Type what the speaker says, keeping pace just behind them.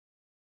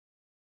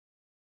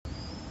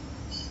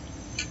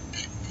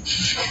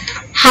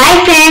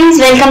Hi friends,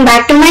 welcome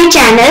back to my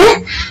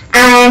channel,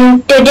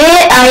 and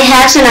today I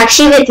have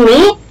Sonakshi with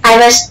me. I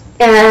was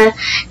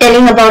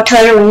telling about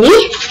her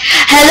only.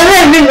 Hello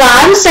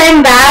everyone, so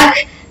I'm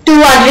back to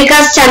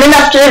Advika's channel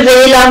after a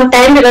very long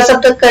time because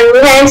of the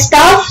corona and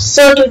stuff.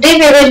 So today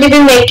we will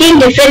be making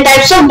different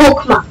types of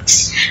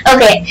bookmarks.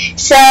 Okay,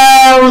 so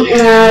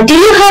do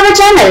you have a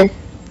channel?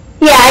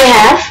 Yeah, I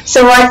have.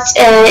 So what's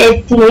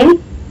its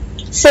name?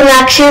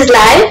 Sonakshi's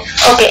live.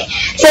 Okay,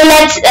 so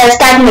let's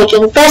start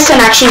making. First,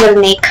 Sonakshi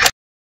will make.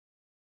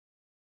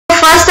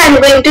 First, I'm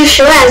going to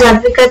show as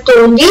Advika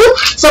told you.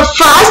 So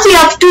first, you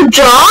have to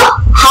draw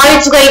how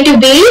it's going to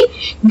be.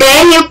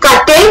 Then you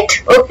cut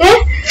it.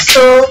 Okay.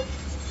 So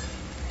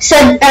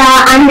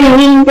I'm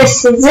bringing the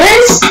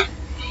scissors.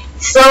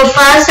 So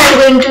first, I'm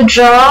going to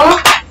draw.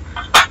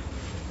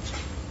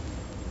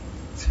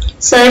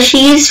 So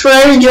she's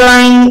first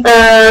drawing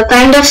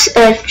kind of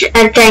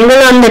a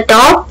triangle on the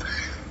top.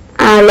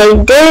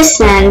 Like this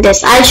and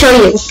this. I'll show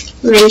you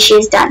when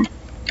she's done.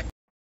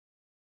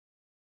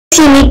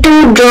 You need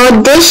to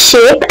draw this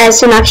shape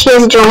as Sonakshi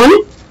has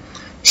drawn.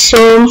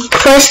 So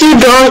first you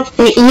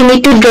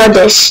need to draw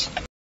this.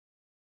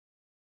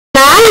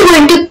 Now I'm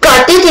going to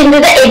cut it into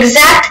the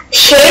exact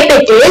shape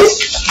it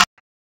is.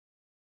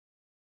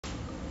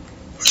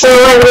 So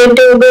I'm going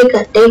to be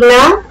cutting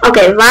now.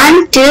 Okay,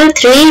 1, 2,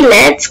 3,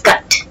 let's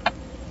cut.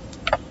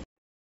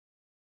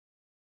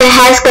 It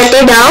has cut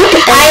it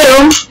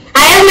out.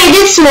 I have made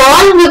it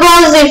small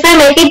because if I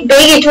make it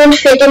big, it won't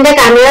fit in the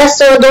camera.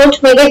 So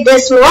don't make it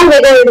this small.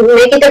 We're going to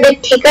make it a bit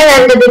thicker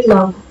and a bit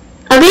long.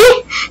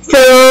 Okay, so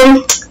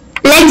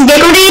let's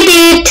decorate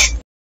it.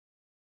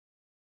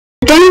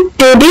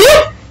 Today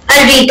a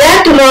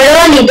reader, tomorrow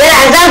a leader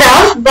as a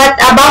rough, but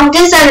above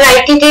this I'll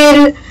write it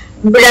in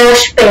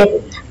brush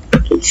pen.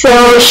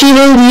 So she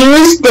will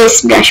use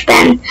this brush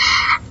pen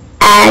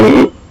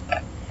and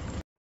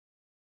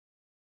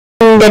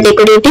in the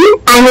decorating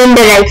and in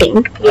the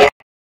writing. Yeah.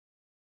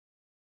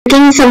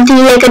 Something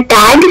like a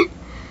tag.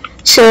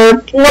 So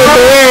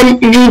today a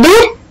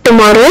reader,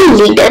 tomorrow a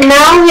leader.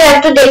 Now we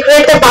have to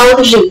decorate the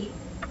boundary.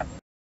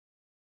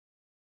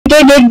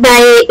 Decorate it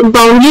by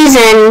boundaries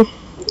and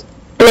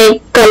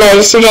like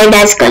colors, red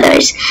as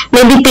colors,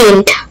 maybe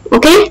paint.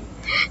 Okay.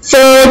 So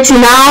it's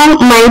now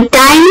my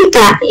time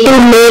to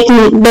make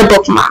the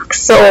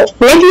bookmarks. So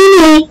let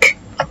me make.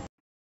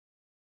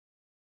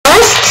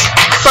 First,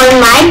 for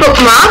my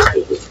bookmark,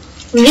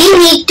 we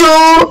need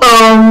to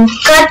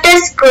cut a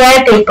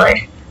square paper.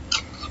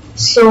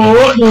 So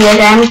here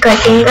I am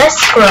cutting a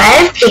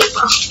square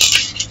paper.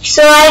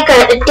 So I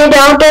cutted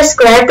out a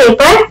square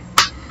paper.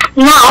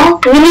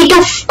 Now we need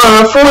to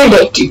fold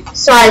it.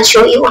 So I'll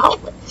show you how.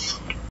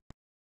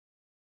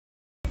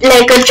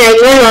 Like a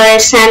triangle or a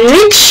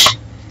sandwich.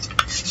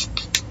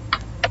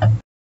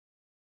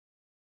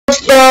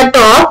 The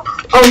top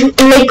of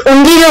like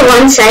only the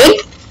one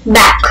side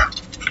back,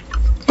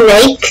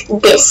 like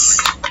this.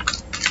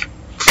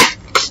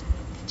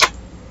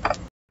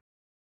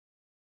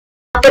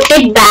 Put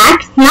it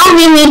back. Now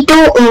we need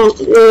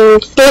to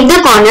take the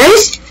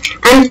corners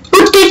and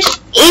put it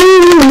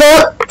in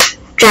the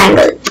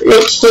triangle,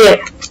 like here.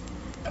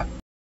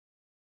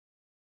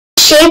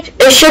 Shape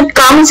should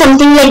come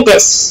something like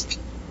this.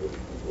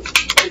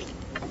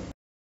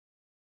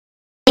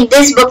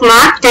 This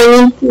bookmark,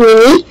 tiny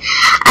mini.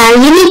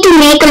 You need to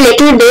make a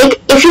little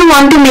big. If you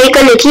want to make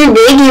a little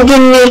big, you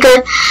can make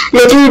a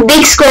little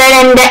big square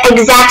and the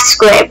exact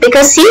square.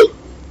 Because see.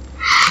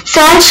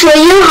 So I'll show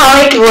you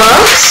how it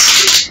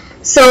works.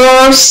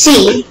 So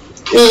see,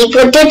 we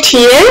put it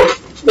here.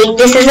 Like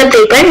this is a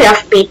paper,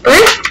 rough paper.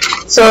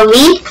 So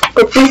we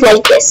put it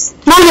like this.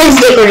 Now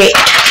let's decorate.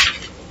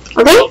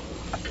 Okay.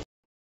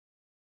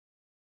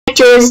 I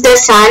chose the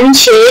sun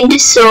shade.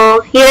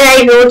 So here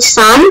I wrote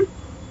sun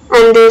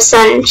and the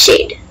sun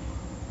shade.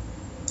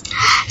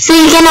 So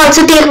you can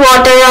also take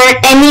water or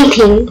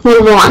anything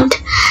you want.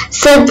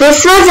 So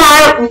this was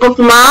our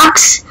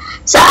bookmarks.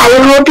 So I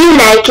hope you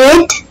like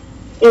it.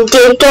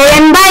 Take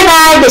care and bye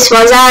bye. This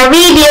was our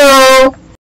video.